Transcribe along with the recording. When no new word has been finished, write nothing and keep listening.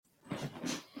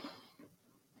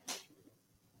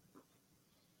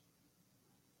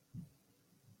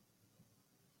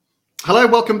Hello,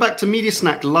 welcome back to Media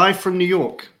Snack, live from New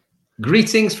York.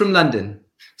 Greetings from London.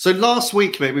 So last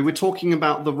week, mate, we were talking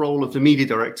about the role of the media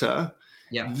director.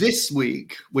 Yeah. This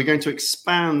week, we're going to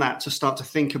expand that to start to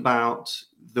think about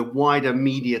the wider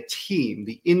media team,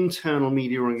 the internal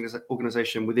media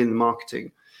organization within the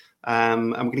marketing.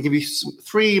 And we're going to give you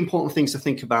three important things to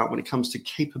think about when it comes to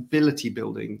capability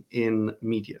building in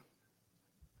media.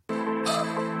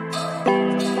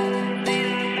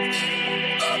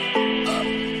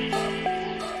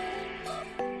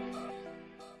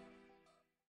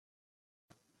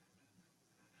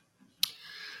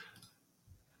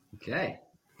 Okay.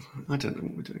 I don't know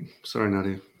what we're doing. Sorry,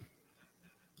 Nadia.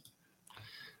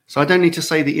 So I don't need to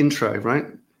say the intro, right?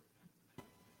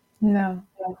 No.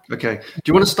 Okay. Do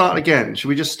you want to start again? Should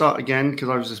we just start again? Because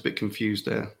I was just a bit confused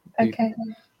there. Okay.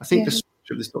 I think the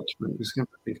structure of this document, we're just going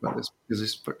to think about this because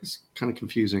it's kind of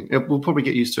confusing. We'll probably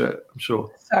get used to it, I'm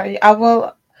sure. Sorry,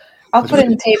 I'll put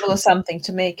in a table or something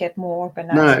to make it more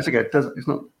organized. No, it's okay. It doesn't need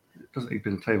to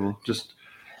be in a table.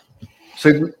 So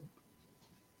it'd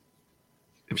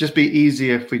just be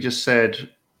easier if we just said,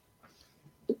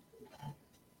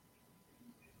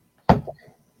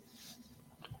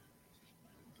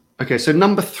 okay, so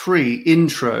number 3,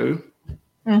 intro,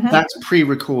 that's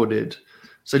pre-recorded.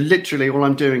 So literally all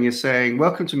I'm doing is saying,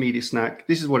 welcome to Media Snack.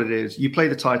 This is what it is. You play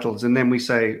the titles and then I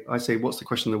say, what's the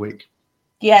question of the week?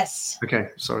 Yes. Okay,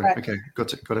 sorry. Right. Okay,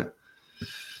 got it.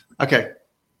 Okay,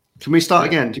 can we start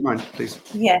again? Do you mind, please?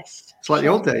 Yes. It's like the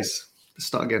old days. Let's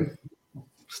start again.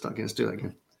 Let's do that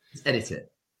again. Let's edit it.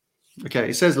 Okay,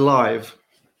 it says live.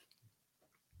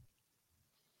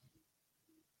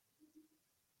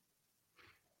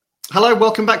 Hello,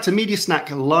 welcome back to Media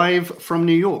Snack, live from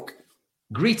New York.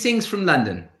 Greetings from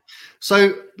London.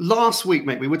 So last week,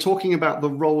 mate, we were talking about the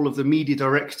role of the media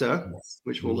director,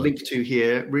 which we'll link to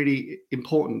here. Really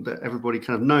important that everybody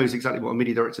kind of knows exactly what a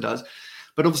media director does.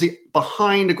 But obviously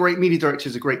behind a great media director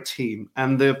is a great team.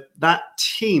 And that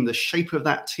team, the shape of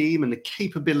that team and the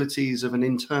capabilities of an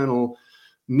internal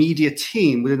media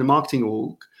team within the marketing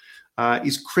org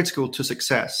is critical to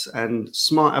success. And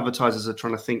smart advertisers are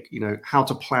trying to think, how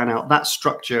to plan out that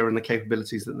structure and the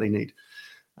capabilities that they need.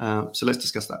 So let's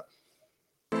discuss that.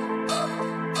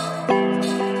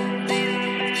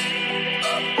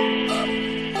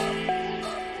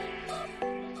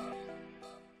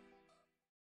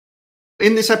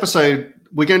 In this episode,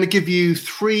 we're going to give you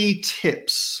 3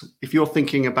 tips if you're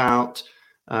thinking about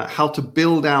how to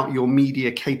build out your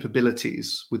media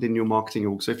capabilities within your marketing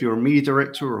org. So if you're a media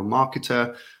director or a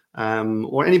marketer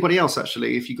or anybody else,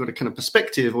 actually, if you've got a kind of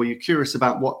perspective or you're curious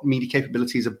about what media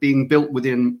capabilities are being built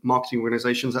within marketing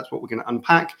organizations, that's what we're going to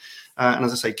unpack. And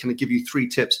as I say, kind of give you 3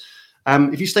 tips.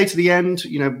 If you stay to the end,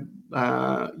 you'll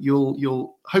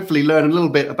hopefully learn a little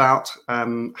bit about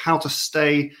how to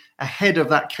stay ahead of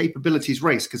that capabilities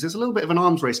race, because there's a little bit of an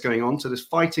arms race going on. So there's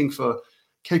fighting for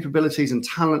capabilities and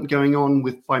talent going on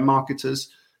by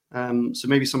marketers. So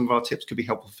maybe some of our tips could be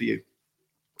helpful for you.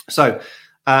 So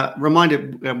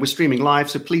reminder, we're streaming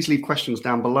live, so please leave questions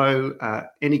down below.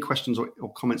 Any questions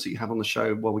or comments that you have on the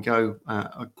show while we go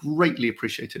are greatly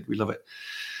appreciated. We love it.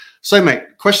 So,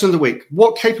 mate, question of the week.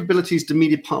 What capabilities do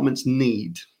media departments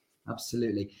need?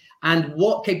 Absolutely. And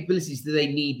what capabilities do they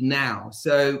need now?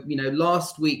 So,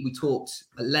 last week we talked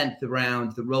at length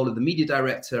around the role of the media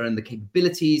director and the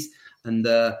capabilities and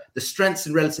the strengths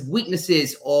and relative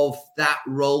weaknesses of that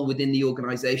role within the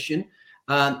organization.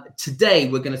 Today,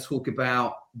 we're going to talk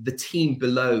about the team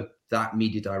below that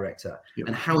media director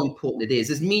and how important it is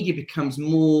as media becomes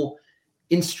more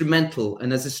instrumental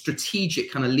and as a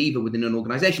strategic kind of lever within an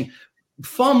organization,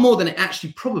 far more than it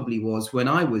actually probably was when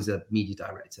I was a media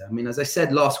director. I mean, as I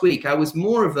said last week, I was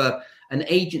more of an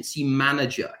agency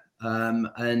manager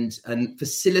and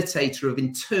facilitator of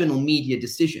internal media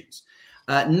decisions.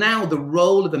 Now the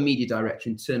role of a media director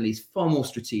internally is far more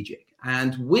strategic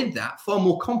and with that far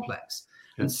more complex.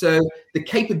 And so the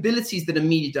capabilities that a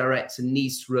media director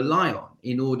needs to rely on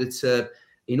in order to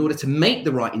make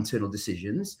the right internal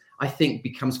decisions, I think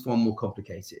becomes far more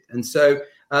complicated. And so,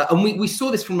 and we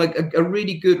saw this from a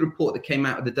really good report that came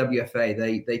out of the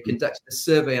WFA. They conducted a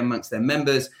survey amongst their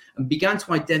members and began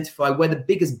to identify where the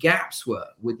biggest gaps were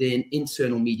within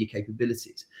internal media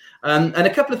capabilities. And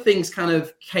a couple of things kind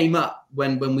of came up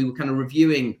when we were kind of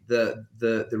reviewing the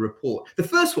report. The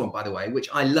first one, by the way, which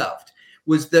I loved,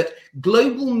 was that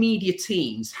global media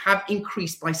teams have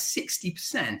increased by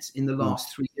 60% in the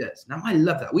last 3 years. Now, I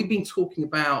love that. We've been talking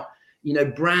about,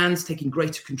 brands taking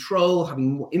greater control,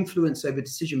 having more influence over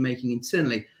decision-making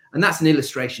internally. And that's an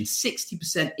illustration,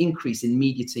 60% increase in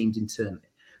media teams internally.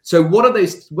 So what are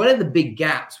the big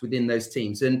gaps within those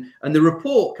teams? And the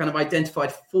report kind of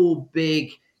identified 4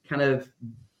 big kind of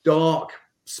dark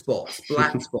spots,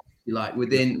 black spots, if you like,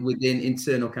 within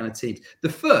internal kind of teams. The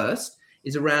first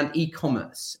is around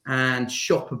e-commerce and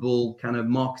shoppable kind of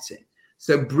marketing.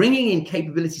 So bringing in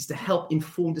capabilities to help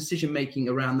inform decision-making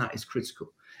around that is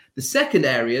critical. The second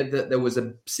area that there was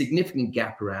a significant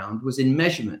gap around was in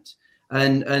measurement.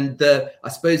 And I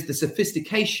suppose the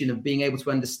sophistication of being able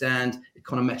to understand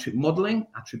econometric modeling,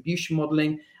 attribution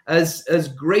modeling, as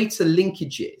greater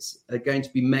linkages are going to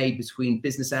be made between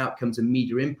business outcomes and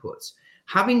media inputs.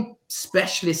 Having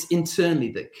specialists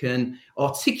internally that can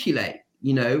articulate,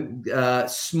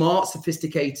 smart,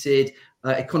 sophisticated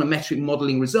econometric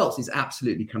modeling results is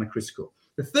absolutely kind of critical.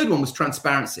 The third one was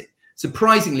transparency.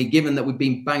 Surprisingly, given that we've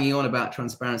been banging on about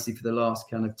transparency for the last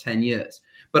kind of 10 years.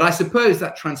 But I suppose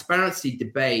that transparency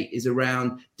debate is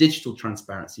around digital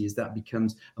transparency as that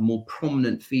becomes a more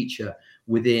prominent feature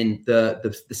within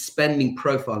the spending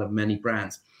profile of many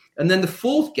brands. And then the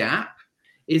fourth gap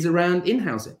is around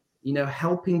in-housing,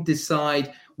 helping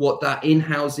decide what that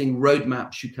in-housing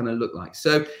roadmap should kind of look like.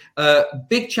 So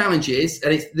big challenges,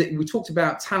 and we talked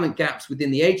about talent gaps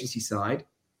within the agency side.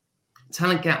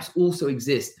 Talent gaps also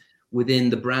exist within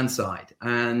the brand side,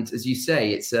 and as you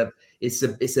say, it's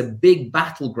a big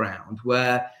battleground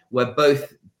where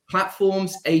both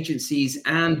platforms, agencies,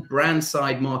 and brand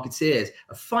side marketeers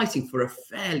are fighting for a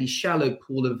fairly shallow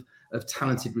pool of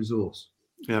talented resource.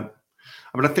 Yeah,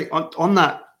 I mean, I think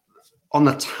on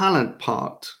the talent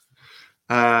part,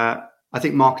 I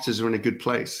think marketers are in a good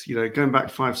place. Going back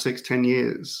 5, 6, 10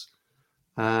 years.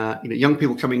 Young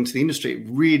people coming into the industry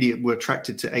really were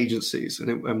attracted to agencies,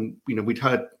 and we'd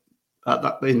heard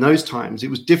that in those times it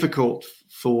was difficult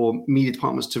for media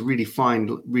departments to really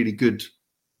find really good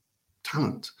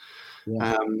talent.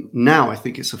 Yeah. Now I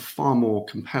think it's a far more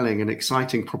compelling and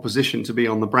exciting proposition to be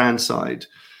on the brand side.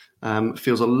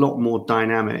 Feels a lot more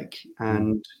dynamic,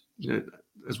 and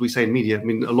as we say in media, I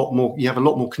mean, you have a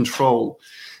lot more control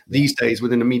these days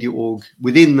within a media org,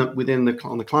 on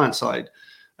the client side.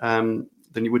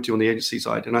 Than you would do on the agency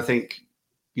side. And I think,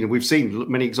 we've seen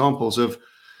many examples of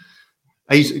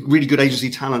really good agency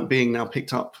talent being now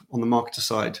picked up on the marketer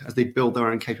side as they build their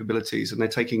own capabilities, and they're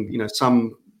taking,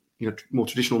 some, more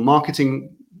traditional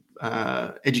marketing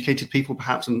educated people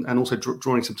perhaps, and also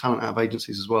drawing some talent out of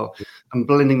agencies as well, and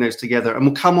blending those together. And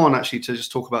we'll come on actually to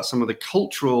just talk about some of the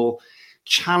cultural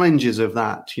challenges of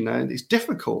that. It's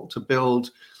difficult to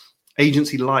build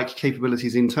agency-like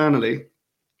capabilities internally.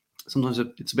 Sometimes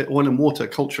it's a bit oil and water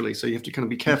culturally, so you have to kind of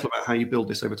be careful about how you build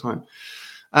this over time.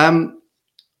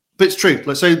 But it's true.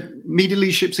 So media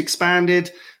leadership's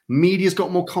expanded, media's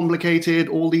got more complicated,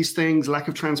 all these things, lack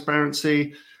of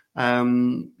transparency,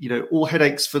 all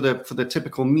headaches for the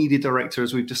typical media director,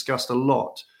 as we've discussed a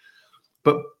lot.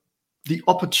 But the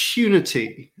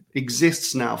opportunity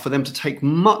exists now for them to take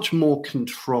much more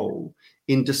control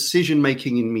in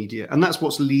decision-making in media. And that's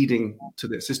what's leading to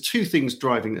this. There's two things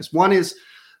driving this. One is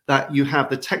that you have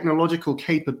the technological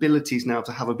capabilities now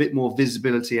to have a bit more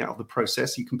visibility out of the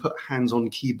process. You can put hands on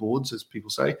keyboards, as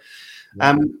people say.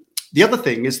 Yeah. The other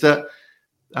thing is that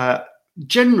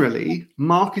generally,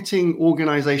 marketing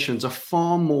organizations are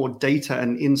far more data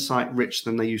and insight rich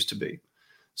than they used to be.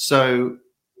 So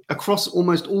across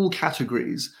almost all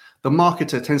categories, the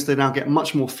marketer tends to now get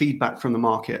much more feedback from the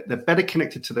market. They're better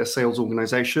connected to their sales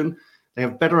organization. They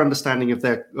have better understanding of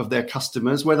their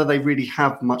customers, whether they really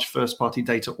have much first-party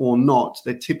data or not.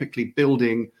 They're typically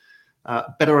building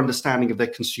better understanding of their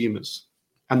consumers,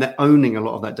 and they're owning a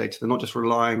lot of that data. They're not just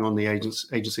relying on the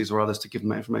agencies or others to give them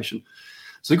that information.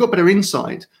 So they've got better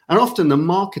insight. And often the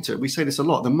marketer, we say this a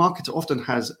lot, the marketer often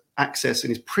has access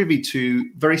and is privy to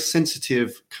very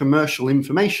sensitive commercial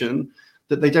information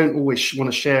that they don't always want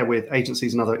to share with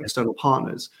agencies and other external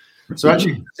partners. So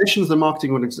actually positions the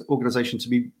marketing organization to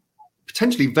be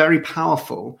potentially very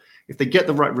powerful if they get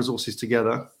the right resources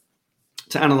together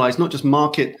to analyze not just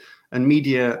market and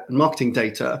media and marketing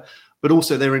data, but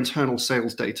also their internal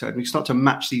sales data. And you start to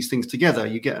match these things together,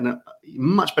 you get a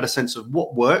much better sense of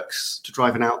what works to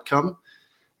drive an outcome.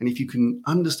 And if you can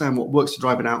understand what works to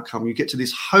drive an outcome, you get to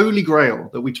this holy grail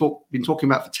that we've been talking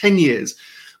about for 10 years,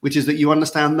 which is that you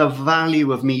understand the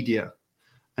value of media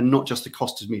and not just the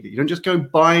cost of media. You don't just go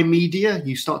buy media,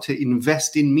 you start to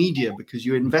invest in media because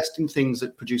you invest in things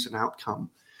that produce an outcome.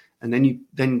 And then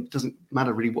it doesn't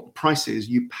matter really what the price is,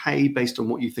 you pay based on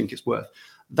what you think it's worth.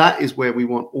 That is where we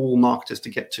want all marketers to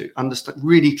get to,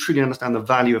 really truly understand the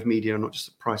value of media and not just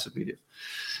the price of media.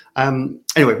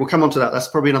 Anyway, we'll come on to that. That's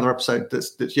probably another episode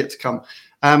that's yet to come.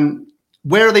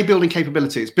 Where are they building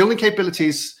capabilities? Building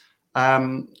capabilities,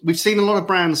 we've seen a lot of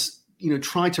brands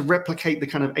try to replicate the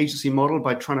kind of agency model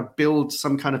by trying to build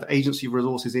some kind of agency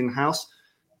resources in-house.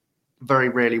 very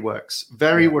rarely works.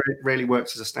 Rarely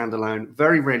works as a standalone.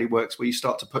 Very rarely works where you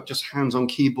start to put just hands on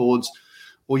keyboards,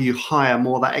 or you hire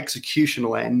more that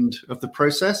executional end of the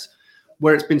process.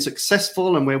 Where it's been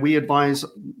successful and where we advise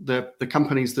the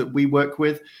companies that we work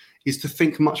with is to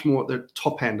think much more at the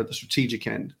top end, at the strategic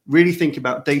end. Really think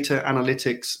about data,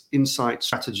 analytics, insight,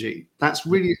 strategy. That's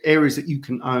really areas that you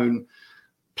can own.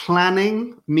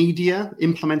 Planning, media,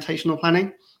 implementational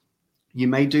planning. You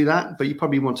may do that, but you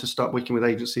probably want to start working with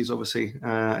agencies, obviously,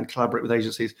 and collaborate with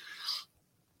agencies.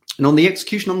 And on the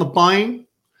execution, on the buying,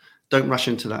 don't rush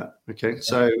into that. Okay,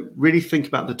 so really think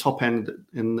about the top end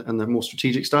and the more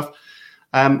strategic stuff.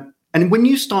 And when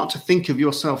you start to think of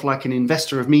yourself like an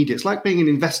investor of media, it's like being an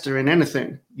investor in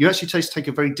anything. You actually take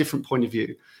a very different point of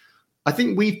view. I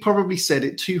think we've probably said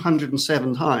it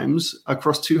 207 times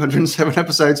across 207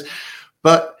 episodes,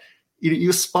 but you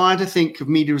aspire to think of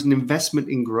media as an investment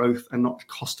in growth and not the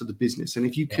cost of the business. And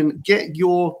if you can get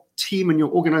your team and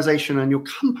your organization and your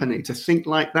company to think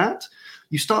like that,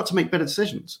 you start to make better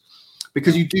decisions.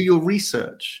 Because you do your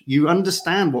research, you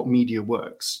understand what media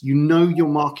works, you know your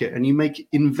market, and you make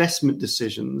investment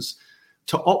decisions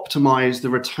to optimize the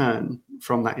return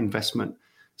from that investment.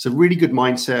 It's a really good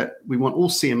mindset. We want all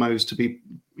CMOs to be,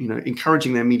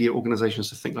 encouraging their media organizations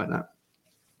to think like that,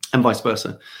 and vice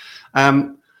versa.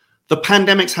 The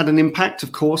pandemic's had an impact,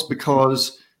 of course,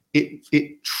 because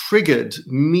it triggered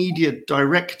media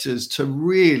directors to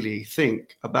really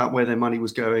think about where their money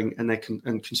was going and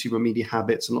and consumer media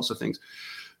habits and lots of things.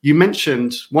 You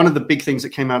mentioned one of the big things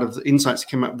that came out of the insights that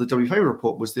came out of the WFA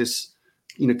report was this,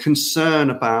 concern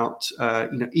about,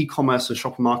 e-commerce and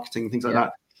shopper marketing and things like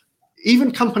that.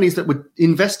 Even companies that were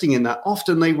investing in that,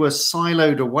 often they were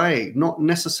siloed away, not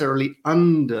necessarily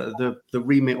under the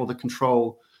remit or the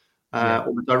control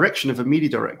or the direction of a media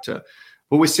director.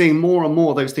 But we're seeing more and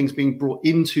more of those things being brought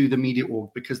into the media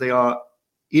org because they are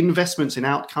investments in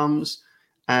outcomes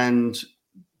and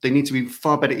they need to be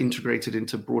far better integrated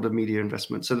into broader media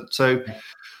investment. So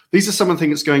these are some of the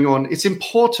things that's going on. It's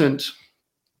important,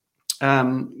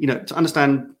 to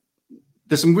understand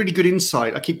there's some really good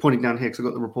insight. I keep pointing down here because I've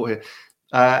got the report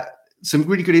here. Some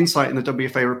really good insight in the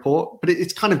WFA report, but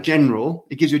it's kind of general.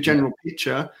 It gives you a general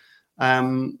picture.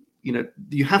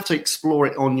 You have to explore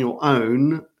it on your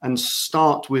own and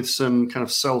start with some kind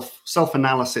of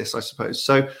self-analysis, I suppose.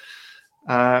 So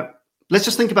let's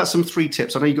just think about some 3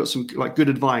 tips. I know you've got some good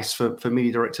advice for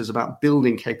media directors about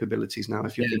building capabilities now,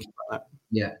 if you're thinking about that.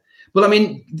 Yeah. Well, I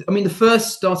mean, the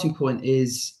first starting point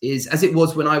is as it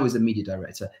was when I was a media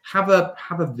director, have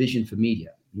a vision for media.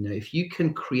 If you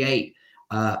can create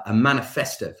a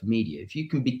manifesto for media, if you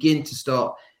can begin to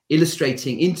start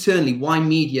illustrating internally why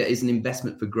media is an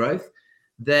investment for growth,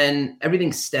 then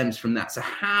everything stems from that. So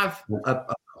have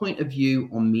a point of view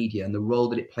on media and the role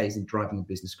that it plays in driving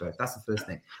business growth. That's the first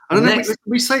thing. I don't know.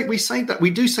 We say that. We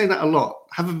do say that a lot.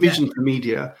 Have a vision for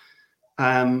media,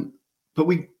 but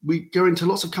we go into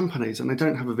lots of companies and they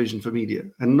don't have a vision for media.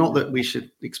 And not that we should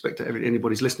expect that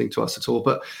anybody's listening to us at all,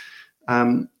 but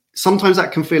sometimes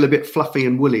that can feel a bit fluffy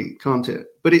and woolly, can't it?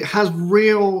 But it has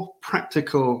real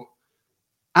practical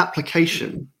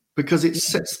application because it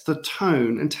sets the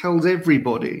tone and tells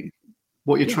everybody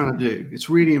what you're trying to do. It's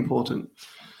really important.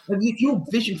 If your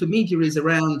vision for media is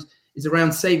around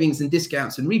savings and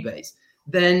discounts and rebates,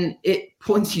 then it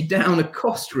points you down a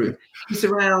cost route. If it's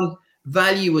around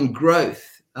value and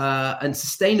growth and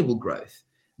sustainable growth,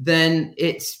 then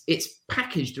it's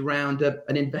packaged around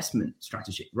an investment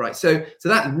strategy, right? So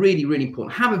that's really, really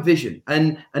important. Have a vision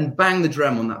and bang the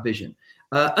drum on that vision.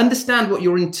 Understand what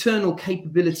your internal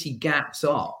capability gaps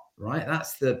are, right?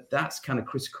 That's kind of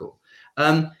critical.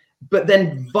 But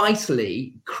then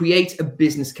vitally create a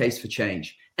business case for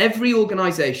change. Every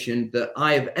organization that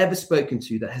I have ever spoken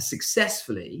to that has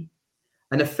successfully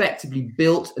and effectively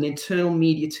built an internal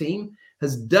media team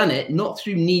has done it not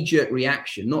through knee-jerk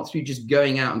reaction, not through just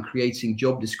going out and creating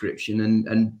job description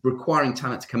and requiring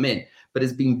talent to come in, but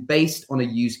has been based on a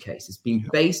use case. It's been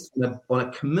based on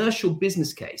a commercial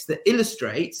business case that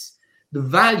illustrates the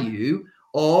value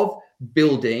of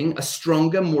building a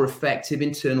stronger, more effective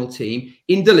internal team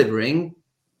in delivering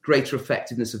greater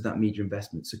effectiveness of that media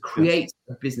investment. So create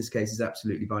a business case is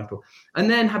absolutely vital. And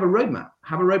then have a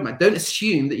roadmap. Don't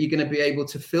assume that you're going to be able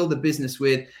to fill the business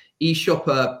with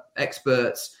e-shopper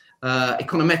experts,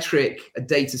 econometric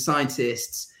data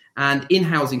scientists, and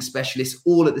in-housing specialists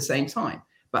all at the same time.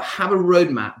 But have a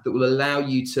roadmap that will allow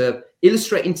you to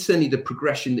illustrate internally the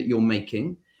progression that you're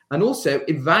making and also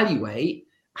evaluate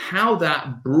how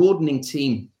that broadening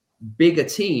team bigger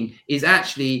team is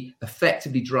actually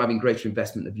effectively driving greater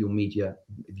investment of your media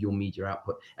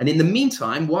output. And in the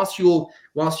meantime, whilst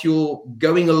you're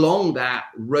going along that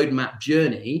roadmap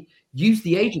journey, use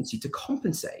the agency to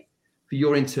compensate for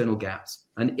your internal gaps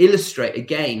and illustrate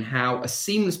again how a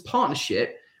seamless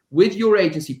partnership with your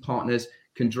agency partners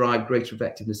can drive greater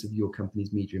effectiveness of your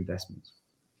company's media investments.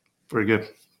 Very good.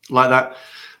 Like that.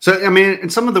 So, I mean, in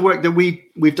some of the work that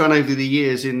we've done over the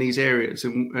years in these areas,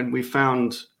 and we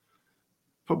found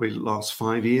probably the last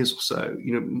 5 years or so,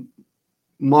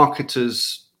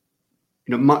 marketers,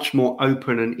 much more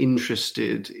open and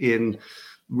interested in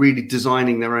really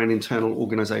designing their own internal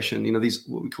organization. These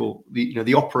what we call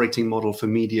the operating model for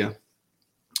media,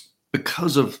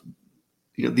 because of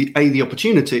the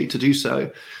opportunity to do so,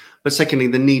 but secondly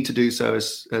the need to do so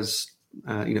as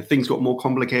things got more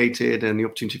complicated and the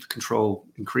opportunity for control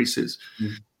increases.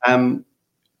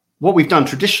 What we've done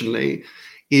traditionally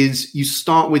is you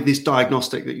start with this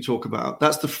diagnostic that you talk about.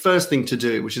 That's the first thing to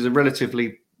do, which is a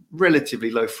relatively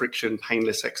low friction,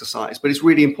 painless exercise. But it's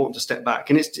really important to step back,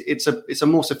 and it's a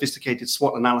more sophisticated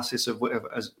SWOT analysis of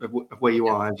where you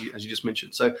are, as you just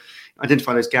mentioned. So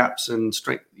identify those gaps and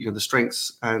the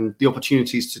strengths and the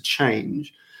opportunities to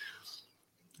change.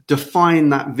 Define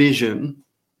that vision.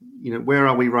 Where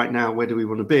are we right now? Where do we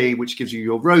want to be? Which gives you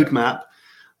your roadmap.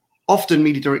 Often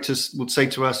media directors would say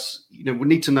to us, we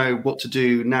need to know what to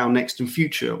do now, next, and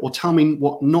future, or tell me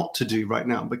what not to do right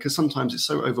now, because sometimes it's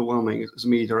so overwhelming as a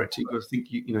media director.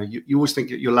 You always think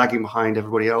that you're lagging behind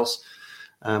everybody else,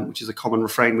 which is a common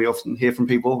refrain we often hear from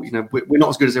people. We're not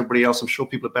as good as everybody else. I'm sure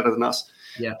people are better than us.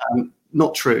 Yeah.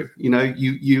 Not true. You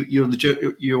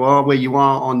are where you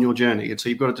are on your journey, and so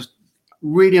you've got to just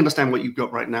really understand what you've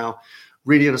got right now.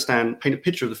 Really understand, paint a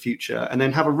picture of the future, and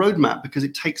then have a roadmap, because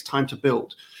it takes time to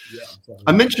build. Yeah, exactly.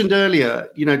 I mentioned earlier,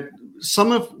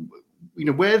 some of,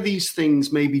 where these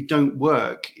things maybe don't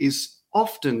work is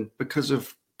often because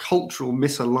of cultural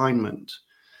misalignment.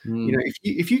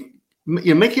 If you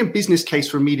making a business case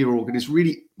for a media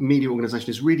organization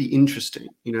is really interesting.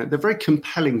 They're very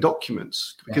compelling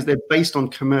documents because they're based on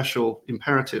commercial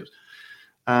imperatives.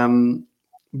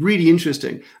 Really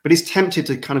interesting, but it's tempted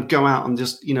to kind of go out and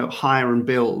just hire and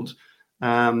build,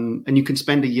 and you can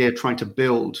spend a year trying to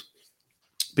build,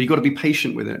 but you've got to be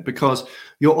patient with it, because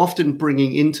you're often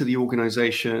bringing into the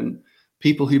organization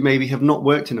people who maybe have not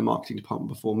worked in a marketing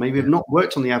department before, maybe have not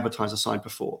worked on the advertiser side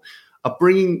before, are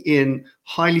bringing in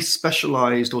highly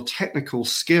specialized or technical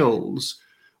skills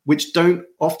which don't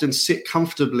often sit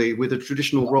comfortably with a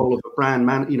traditional role of a brand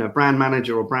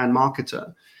manager or brand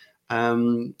marketer.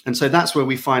 And so that's where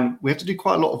we find we have to do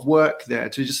quite a lot of work there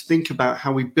to just think about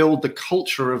how we build the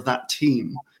culture of that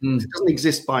team. It doesn't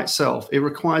exist by itself. It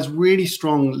requires really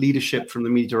strong leadership from the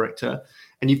media director,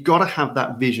 and you've got to have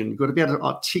that vision. You've got to be able to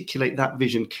articulate that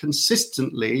vision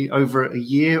consistently over a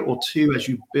year or two as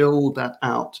you build that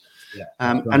out,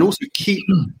 and also keep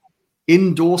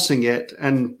endorsing it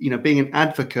and being an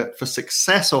advocate for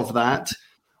success of that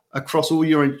across all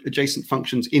your adjacent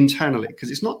functions internally, because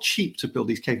it's not cheap to build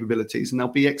these capabilities, and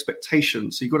there'll be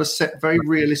expectations. So you've got to set very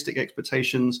realistic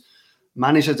expectations,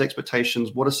 manage those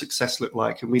expectations. What does success look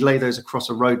like? And we lay those across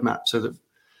a roadmap so that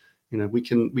we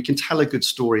can tell a good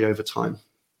story over time.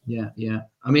 Yeah.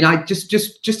 I mean, I just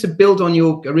to build on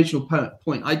your original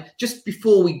point, just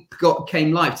before we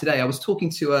came live today, I was talking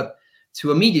to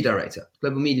a media director,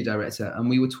 global media director, and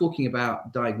we were talking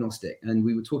about diagnostic, and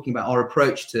we were talking about our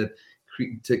approach to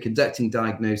conducting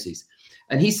diagnoses.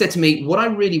 And he said to me, what I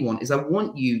really want is I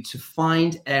want you to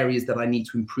find areas that I need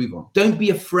to improve on. Don't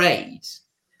be afraid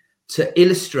to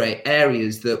illustrate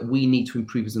areas that we need to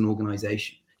improve as an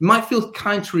organization. It might feel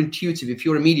counterintuitive if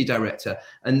you're a media director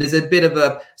and there's a bit of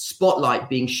a spotlight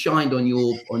being shined on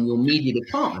your media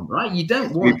department, right? You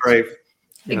don't want to be brave.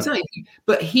 Yeah. Exactly.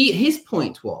 But his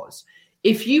point was,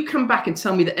 if you come back and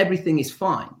tell me that everything is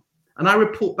fine, and I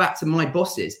report back to my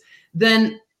bosses,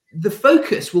 then the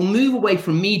focus will move away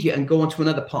from media and go on to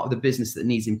another part of the business that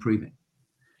needs improving.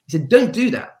 He said, don't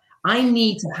do that. I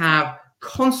need to have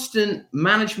constant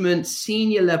management,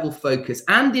 senior level focus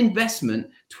and investment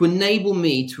to enable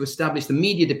me to establish the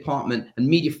media department and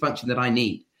media function that I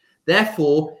need.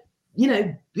 Therefore,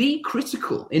 be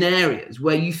critical in areas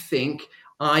where you think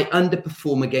I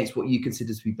underperform against what you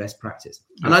consider to be best practice.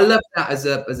 And I love that as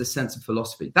a sense of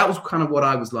philosophy. That was kind of what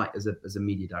I was like as a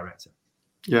media director.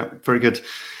 Yeah, very good.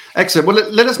 Excellent. Well,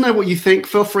 let us know what you think.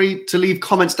 Feel free to leave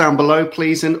comments down below,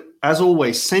 please. And as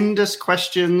always, send us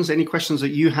questions, any questions that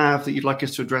you have that you'd like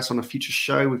us to address on a future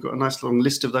show. We've got a nice long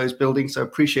list of those building, so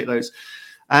appreciate those.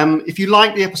 If you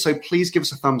like the episode, please give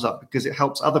us a thumbs up, because it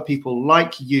helps other people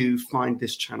like you find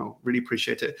this channel. Really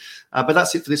appreciate it. But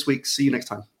that's it for this week. See you next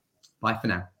time. Bye for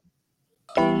now.